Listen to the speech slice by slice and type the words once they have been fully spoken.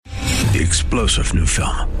The explosive new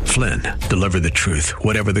film, Flynn, deliver the truth,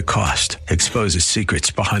 whatever the cost, exposes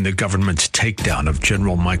secrets behind the government's takedown of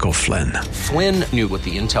General Michael Flynn. Flynn knew what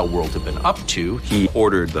the intel world had been up to. He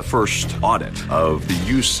ordered the first audit of the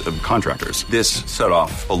use of contractors. This set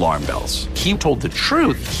off alarm bells. He told the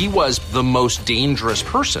truth. He was the most dangerous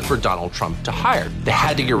person for Donald Trump to hire. They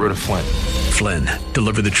had to get rid of Flynn. Flynn,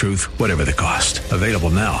 deliver the truth, whatever the cost. Available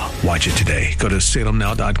now. Watch it today. Go to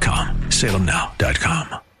salemnow.com.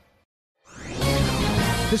 salemnow.com.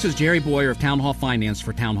 This is Jerry Bowyer of Town Hall Finance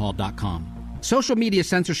for townhall.com. Social media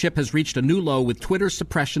censorship has reached a new low with Twitter's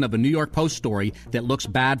suppression of a New York Post story that looks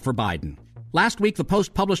bad for Biden. Last week, the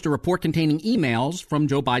Post published a report containing emails from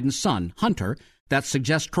Joe Biden's son, Hunter, that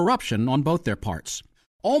suggest corruption on both their parts.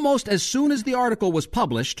 Almost as soon as the article was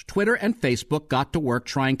published, Twitter and Facebook got to work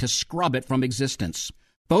trying to scrub it from existence.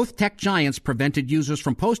 Both tech giants prevented users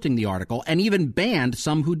from posting the article and even banned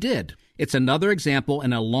some who did. It's another example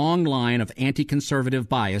in a long line of anti-conservative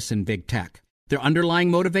bias in big tech. Their underlying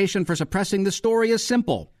motivation for suppressing the story is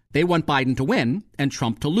simple. They want Biden to win and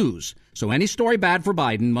Trump to lose. So any story bad for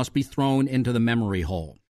Biden must be thrown into the memory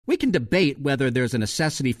hole. We can debate whether there's a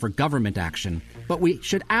necessity for government action, but we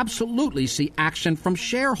should absolutely see action from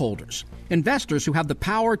shareholders, investors who have the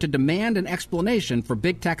power to demand an explanation for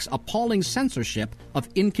big tech's appalling censorship of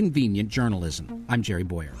inconvenient journalism. I'm Jerry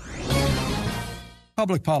Bowyer.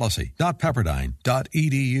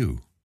 Publicpolicy.pepperdine.edu